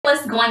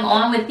What's going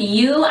on with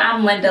you?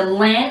 I'm Linda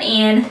Lynn,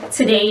 and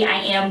today I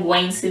am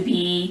going to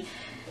be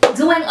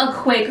doing a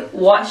quick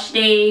wash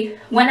day.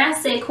 When I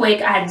say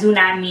quick, I do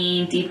not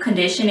mean deep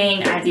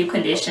conditioning. I deep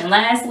conditioned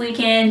last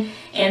weekend,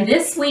 and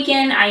this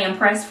weekend I am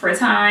pressed for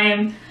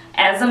time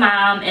as a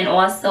mom and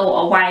also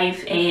a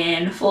wife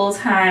and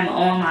full-time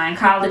online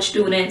college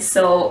student.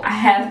 So I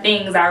have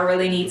things I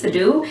really need to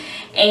do,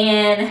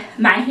 and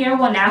my hair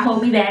will not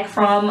hold me back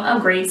from a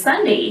great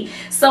Sunday.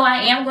 So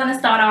I am going to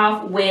start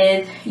off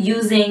with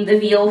using the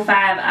VO5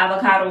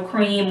 Avocado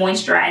Cream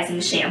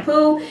Moisturizing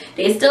Shampoo.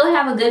 They still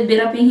have a good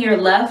bit up in here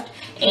left,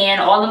 and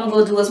all I'm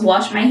going to do is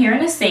wash my hair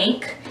in the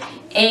sink.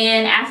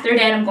 And after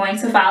that, I'm going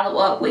to follow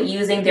up with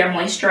using their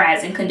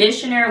moisturizing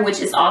conditioner, which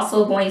is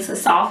also going to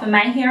soften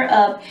my hair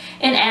up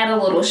and add a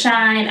little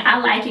shine. I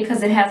like it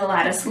because it has a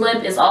lot of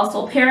slip. It's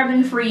also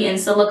paraben free and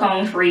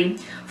silicone free,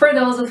 for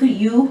those of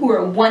you who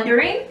are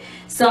wondering.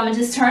 So I'm going to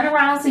just turn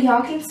around so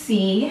y'all can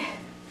see.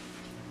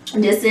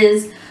 This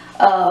is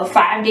a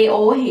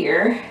 5-day-old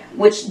hair,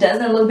 which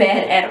doesn't look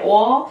bad at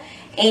all.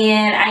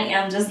 And I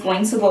am just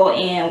going to go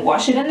and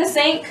wash it in the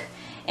sink.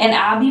 And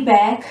I'll be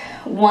back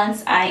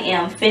once I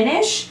am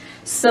finished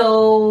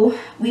so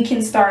we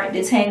can start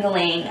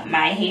detangling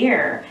my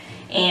hair.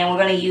 And we're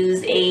going to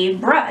use a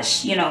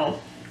brush, you know,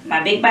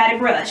 my big body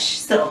brush.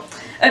 So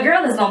a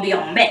girl is going to be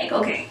on back,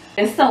 okay.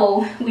 And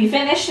so we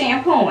finished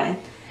shampooing.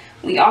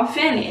 We are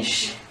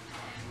finished.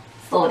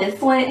 So this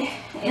is what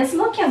it's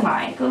looking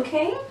like,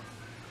 okay.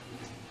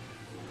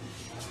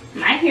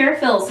 My hair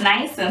feels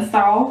nice and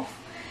soft.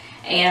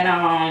 And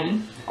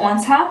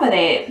on top of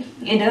that,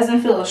 it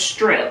doesn't feel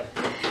stripped.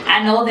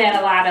 I know that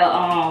a lot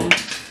of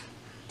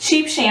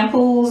cheap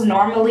shampoos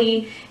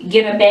normally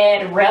get a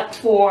bad rep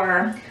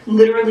for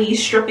literally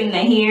stripping the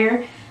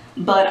hair,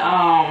 but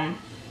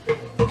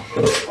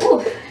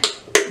ooh,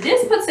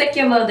 this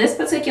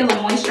particular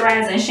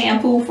moisturizing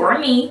shampoo for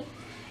me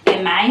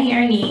and my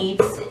hair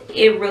needs,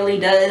 it really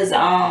does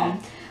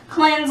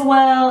cleanse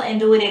well and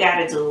do what it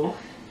gotta do.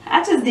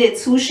 I just did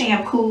 2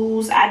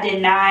 shampoos. I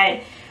did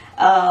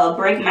not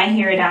break my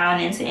hair down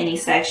into any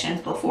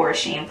sections before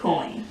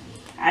shampooing.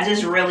 I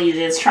just really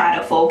try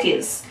to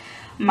focus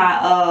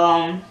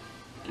my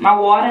my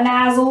water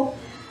nozzle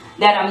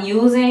that I'm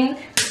using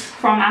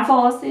from my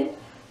faucet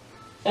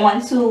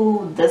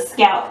onto the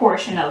scalp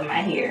portion of my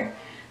hair.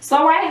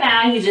 So right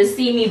now you just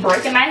see me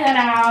breaking my hair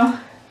down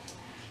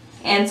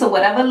into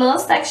whatever little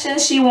section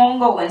she won't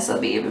go into,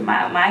 baby.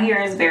 My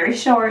hair is very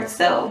short,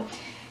 so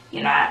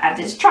you know I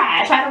just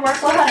try to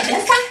work with her the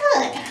best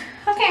I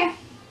could. Okay.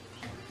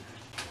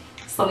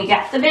 So we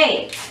got the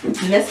bag.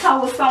 Mix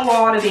her with some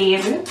water,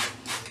 baby.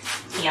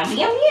 Yum,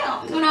 yum,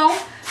 yum. You know,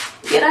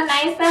 get her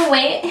nice and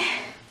wet.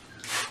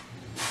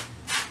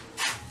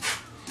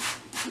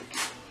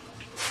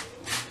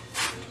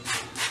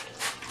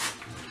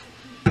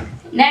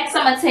 Next,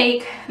 I'm going to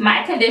take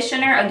my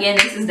conditioner. Again,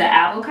 this is the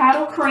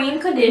Avocado Cream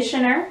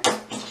Conditioner.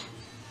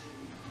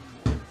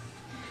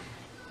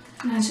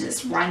 I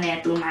just run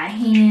that through my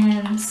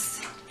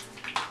hands.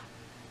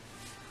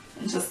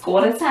 And just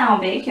go to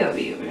town back here,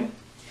 baby.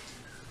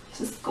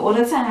 Just go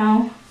to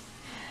town.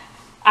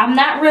 I'm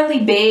not really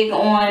big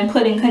on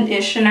putting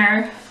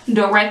conditioner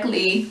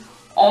directly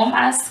on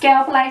my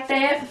scalp like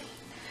that.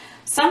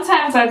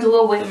 Sometimes I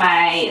do it with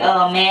my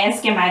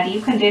mask and my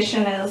deep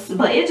conditioners,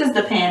 but it just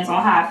depends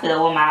on how I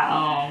feel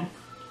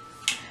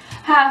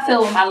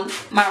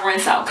with my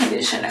rinse out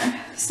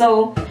conditioner.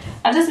 So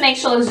I just make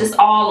sure it's just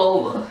all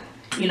over.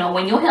 You know,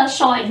 when your hair's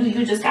short,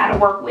 you just gotta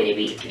work with it,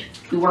 baby.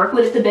 You work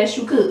with it the best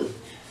you could.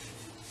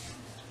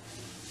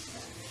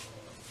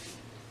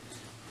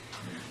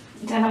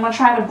 Then I'm going to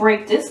try to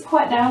break this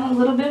part down a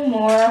little bit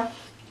more.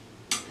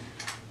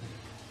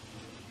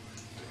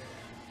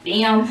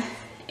 Bam.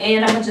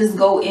 And I'm going to just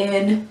go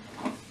in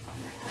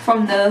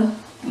from the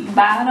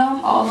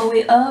bottom all the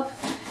way up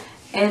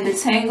and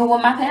detangle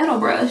with my paddle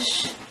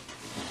brush.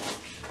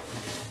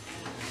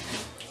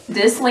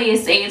 This way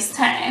it saves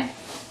time.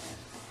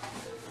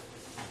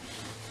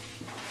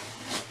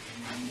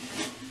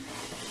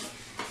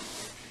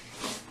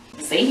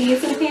 Say hey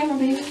to the camera,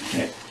 baby.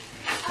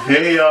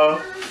 Hey, y'all.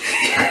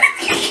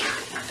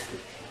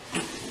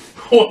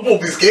 Oh, I'm gonna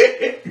be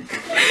scared.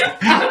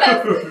 I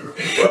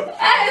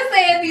didn't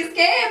say I'd be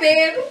scared,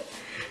 baby.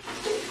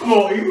 Come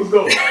on, Eagles,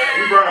 go. We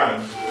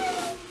Brian.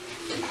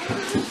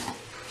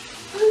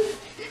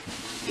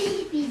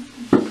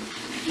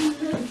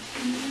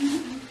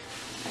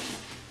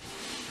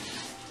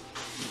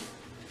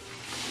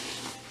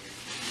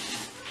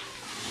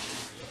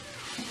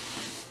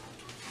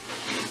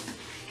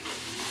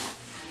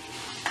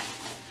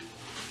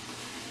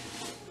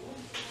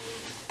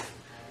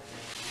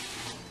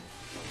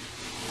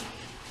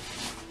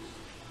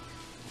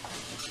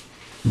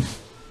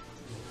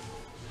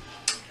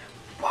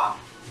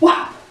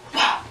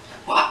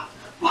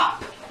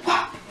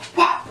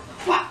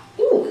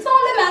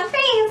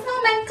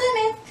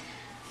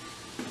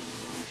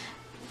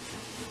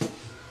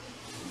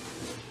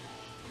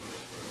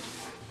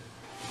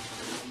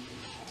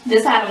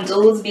 This how them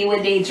dudes be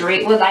with they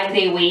drip with like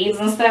they waves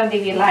and stuff.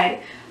 They be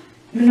like,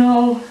 you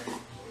know,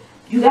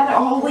 you gotta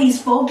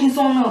always focus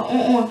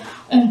on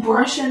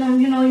brushing them.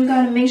 You know, you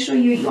gotta make sure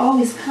you're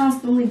always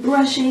constantly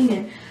brushing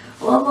and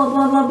blah blah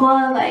blah blah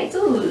blah. Like,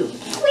 dude, we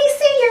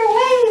see your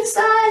waves,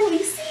 son. We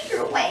see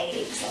your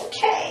waves.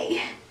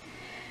 Okay.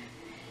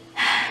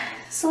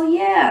 So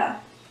yeah,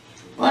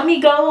 let me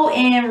go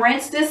and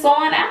rinse this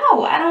on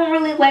out. I don't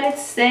really let it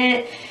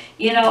sit.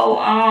 You know,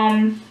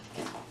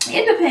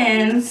 it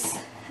depends.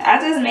 I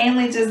just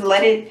mainly just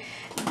let it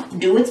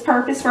do its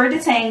purpose for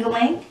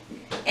detangling.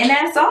 And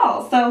that's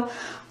all. So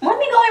let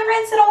me go and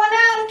rinse it on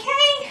out,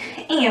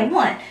 okay? And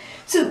 1,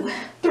 2,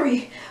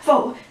 3,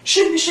 4.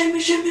 Shimmy, shimmy,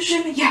 shimmy,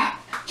 shimmy. Yeah,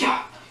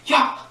 yeah,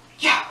 yeah,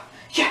 yeah,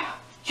 yeah,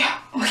 yeah.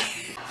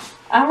 Okay.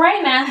 All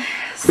right now.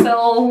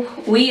 So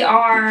we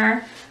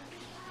are.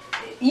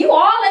 You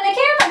all in the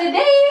camera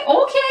today?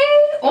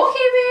 Okay,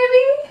 okay,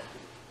 baby.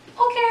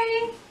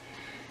 Okay.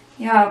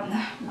 Y'all,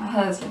 my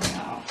husband,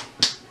 y'all.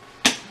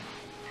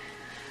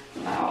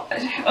 No.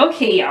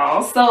 Okay,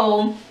 y'all.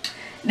 So.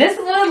 This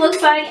is what it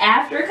looks like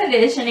after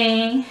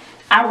conditioning.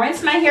 I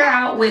rinsed my hair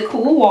out with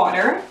cool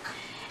water.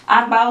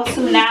 I'm about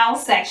to now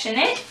section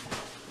it.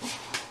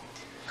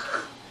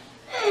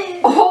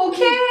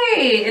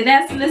 Okay, and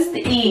that's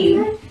Mr.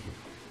 E.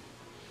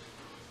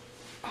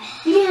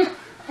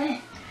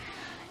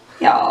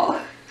 Y'all,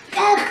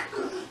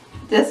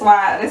 this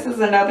is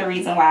another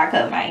reason why I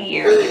cut my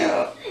hair, you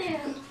know.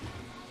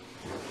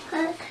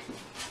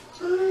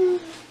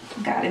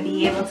 Gotta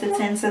be able to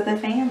tend to the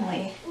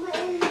family.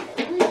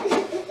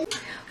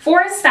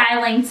 For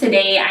styling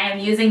today, I am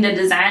using the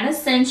Design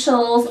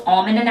Essentials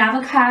Almond and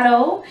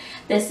Avocado.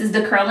 This is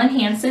the Curl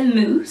Enhancing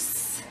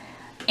Mousse.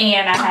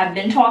 And I have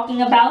been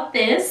talking about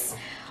this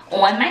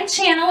on my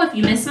channel. If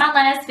you missed my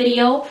last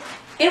video,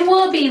 it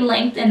will be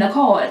linked in the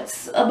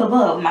cards up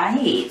above my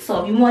head.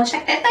 So if you want to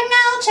check that thing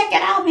out, check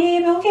it out,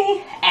 baby,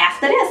 okay?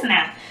 After this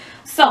now.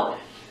 So,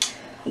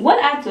 what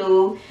I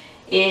do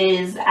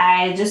is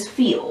I just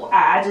feel.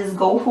 I just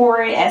go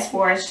for it as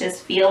far as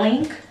just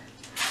feeling.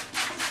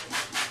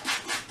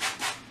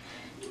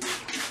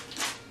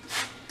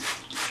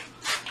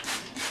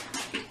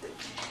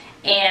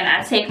 And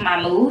I take my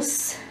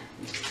mousse.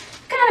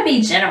 Gotta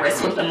be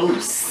generous with the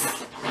mousse,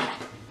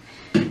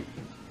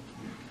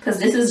 because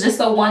this is just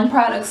a one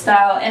product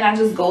style, and I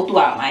just go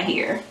throughout my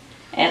hair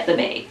at the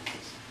back.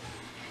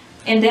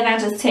 And then I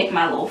just take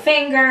my little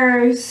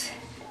fingers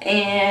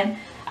and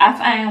I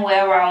find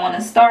wherever I want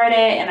to start at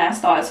and I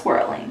start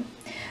swirling.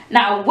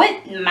 Now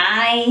with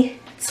my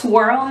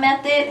swirl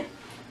method,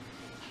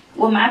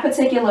 with my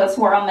particular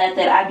swirl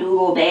method, I do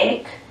go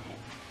back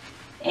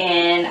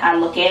and I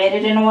look at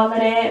it and all of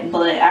that,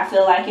 but I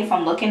feel like if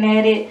I'm looking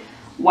at it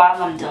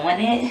while I'm doing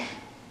it,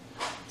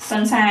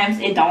 sometimes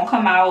it don't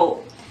come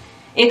out.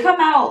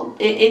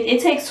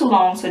 It takes too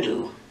long to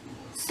do.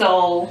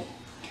 So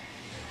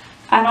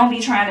I don't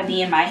be trying to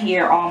be in my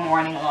hair all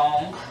morning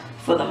long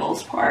for the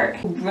most part.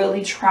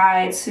 Really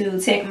try to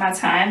take my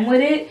time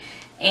with it,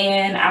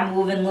 and I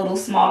move in little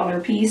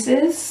smaller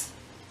pieces.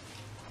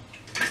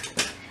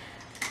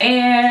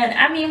 And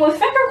I mean, with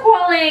finger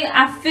coiling,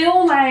 I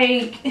feel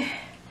like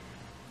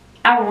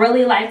I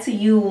really like to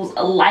use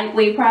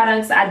lightweight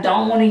products. I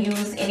don't want to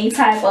use any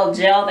type of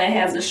gel that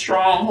has a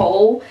strong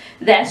hold.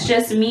 That's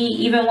just me.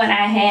 Even when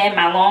I had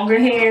my longer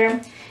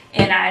hair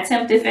and I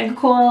attempted finger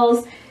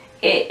coils,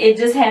 it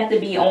just had to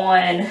be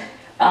on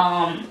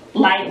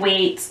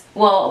lightweight.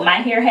 Well, my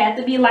hair had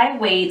to be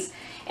lightweight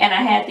and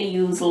I had to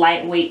use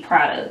lightweight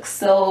products.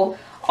 So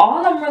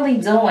all I'm really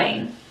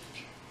doing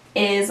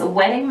is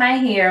wetting my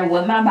hair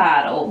with my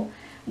bottle,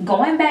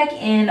 going back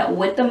in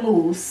with the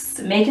mousse,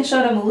 making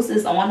sure the mousse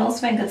is on those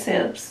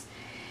fingertips,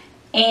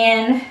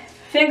 and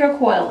finger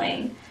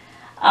coiling.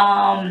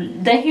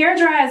 The hair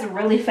dries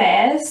really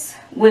fast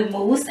with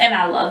mousse, and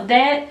I love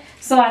that,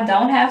 so I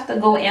don't have to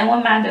go in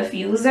with my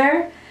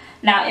diffuser.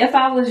 Now if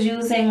I was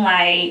using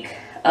like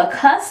a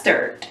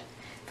custard,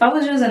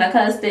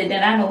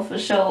 then I know for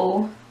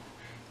sure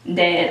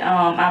that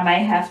I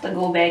might have to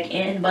go back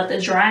in, but the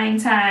drying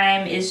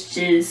time is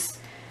just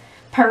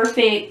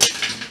perfect.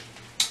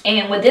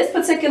 And with this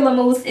particular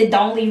mousse, it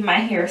don't leave my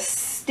hair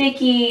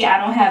sticky. I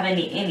don't have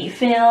any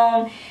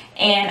film,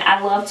 and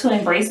I love to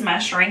embrace my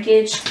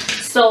shrinkage.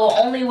 So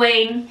only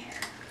way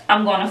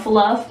I'm gonna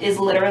fluff is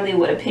literally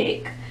with a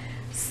pick.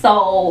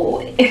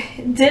 So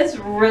this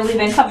really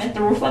been coming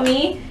through for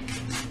me,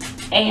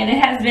 and it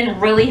has been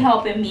really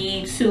helping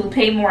me to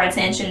pay more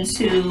attention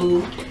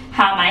to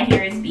how my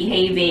hair is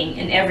behaving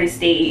in every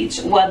stage,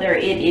 whether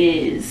it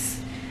is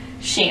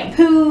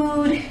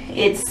shampooed,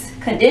 it's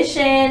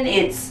conditioned,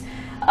 it's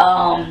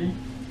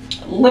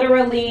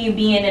literally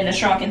being in a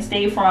shrunken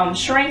state from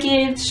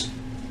shrinkage.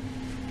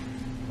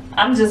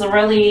 I'm just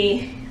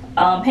really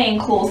paying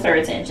closer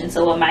attention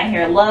to what my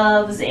hair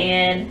loves,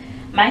 and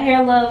my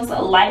hair loves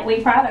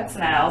lightweight products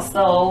now.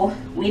 So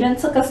we done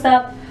took a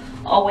step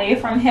away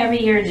from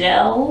heavier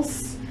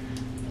gels,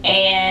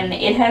 and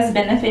it has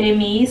benefited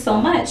me so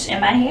much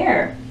in my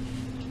hair.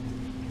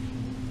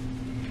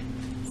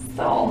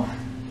 So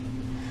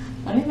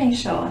let me make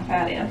sure I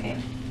got it. Okay,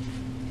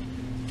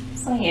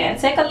 So yeah,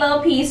 take a little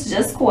piece,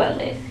 just coil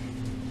it.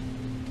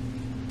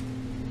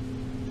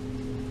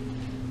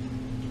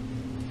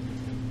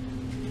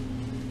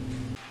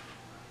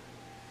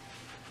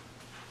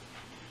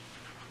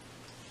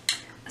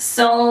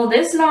 So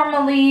this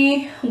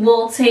normally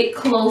will take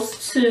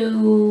close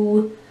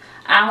to,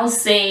 I'll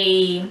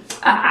say, an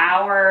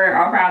hour,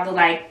 or probably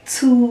like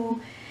 2.5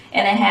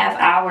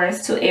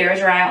 hours to air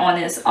dry on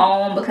its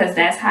own, because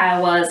that's how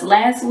it was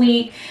last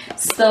week.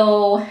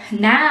 So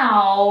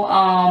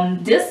now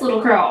this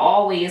little curl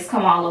always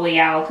come all the way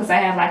out because I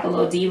have like a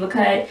little diva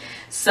cut,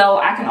 so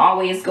I can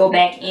always go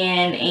back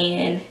in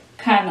and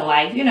kind of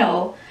like, you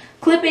know,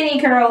 clip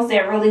any curls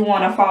that really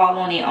want to fall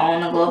on their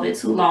own a little bit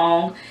too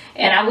long.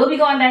 And I will be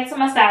going back to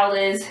my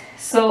stylist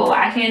so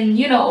I can,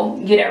 you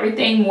know, get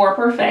everything more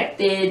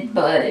perfected.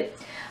 But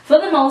for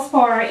the most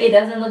part, it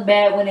doesn't look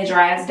bad when it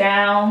dries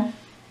down.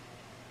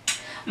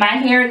 My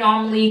hair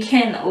normally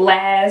can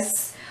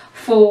last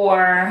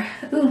for,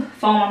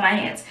 foam on my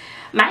hands.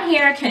 My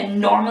hair can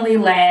normally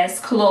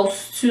last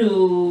close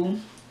to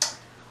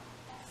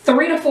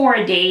 3 to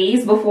 4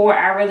 days before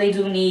I really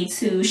do need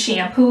to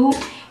shampoo.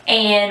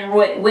 And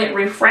with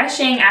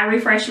refreshing, I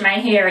refresh my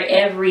hair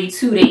every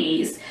 2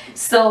 days.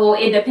 So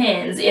it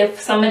depends. If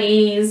some of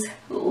these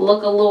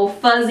look a little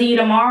fuzzy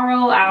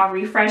tomorrow, I'll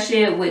refresh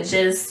it with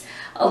just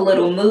a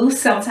little mousse.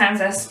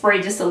 Sometimes I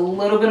spray just a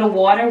little bit of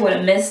water with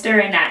a mister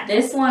and not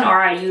this one,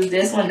 or I use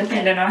this one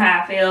depending on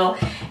how I feel,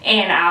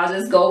 and I'll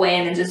just go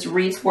in and just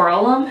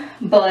re-twirl them.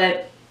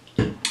 But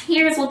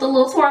here's what the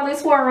little twirly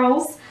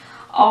swirls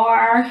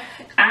are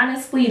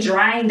honestly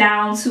drying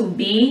down to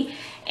be,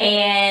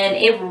 and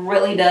it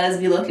really does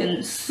be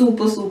looking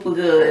super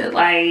good.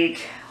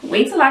 Like,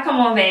 wait till I come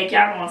on back,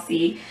 y'all gonna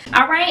see.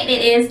 All right,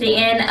 it is the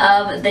end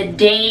of the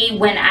day.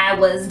 When I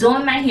was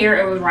doing my hair,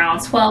 it was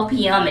around 12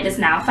 p.m. It is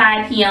now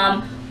 5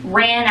 p.m.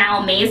 Ran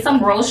out, made some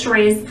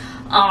groceries,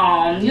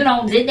 you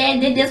know, did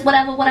this,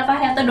 whatever I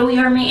have to do, you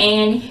hear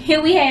me? And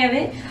here we have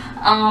it.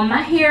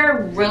 My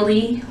hair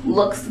really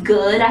looks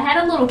good. I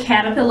had a little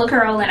caterpillar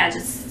curl and I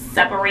just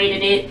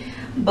separated it,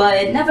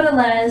 but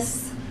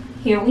nevertheless,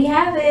 here we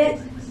have it.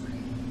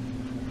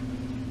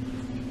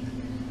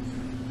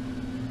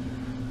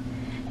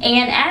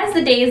 And as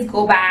the days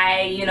go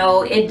by, you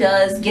know, it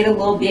does get a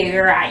little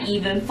bigger. I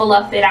even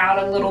fluff it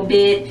out a little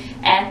bit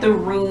at the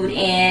root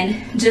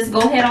and just go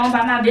ahead on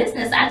by my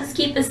business. I just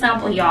keep it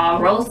simple,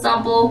 y'all. Real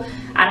simple.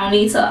 I don't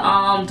need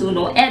to do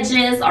no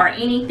edges or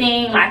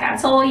anything. Like I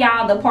told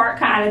y'all, the part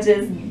kind of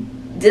just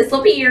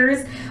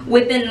disappears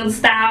within the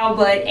style.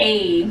 But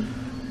hey,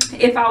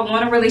 if I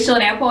want to really show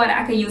that part,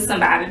 I can use some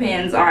bobby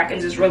pins, or I can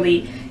just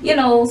really, you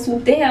know,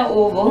 swoop the hair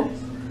over.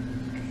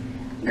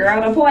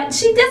 Girl, the point,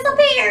 she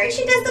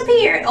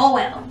disappeared. Oh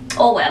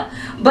well.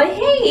 But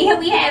hey, here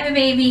we have it,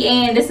 baby.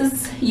 And this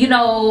is, you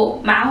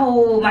know, my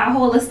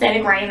whole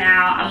aesthetic right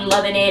now. I'm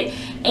loving it,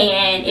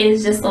 and it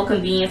is just so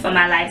convenient for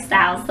my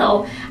lifestyle.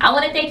 So I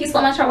want to thank you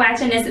so much for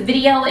watching this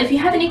video. If you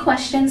have any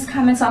questions,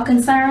 comments, or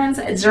concerns,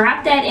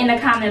 drop that in the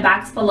comment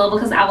box below,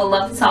 because I would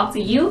love to talk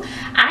to you.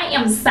 I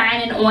am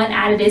signing on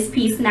out of this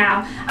piece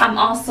now. I'm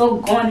also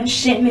going to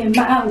shimmy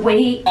my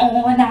way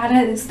on out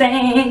of this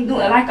thing,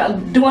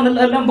 doing a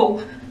little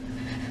limbo.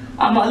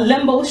 I'm a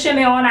limbo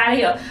shimmy on out of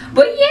here.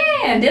 But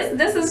yeah,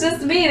 this is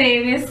just me,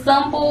 baby. It's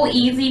simple,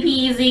 easy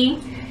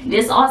peasy.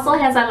 This also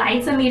has a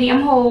light to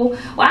medium hole.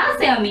 Well, I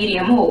say a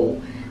medium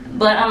hole,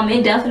 but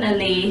it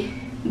definitely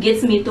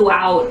gets me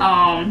throughout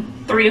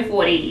 3 to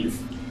 4 days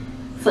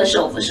for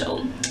sure.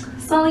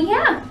 So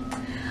yeah,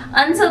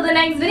 until the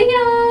next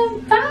video,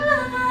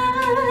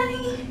 bye.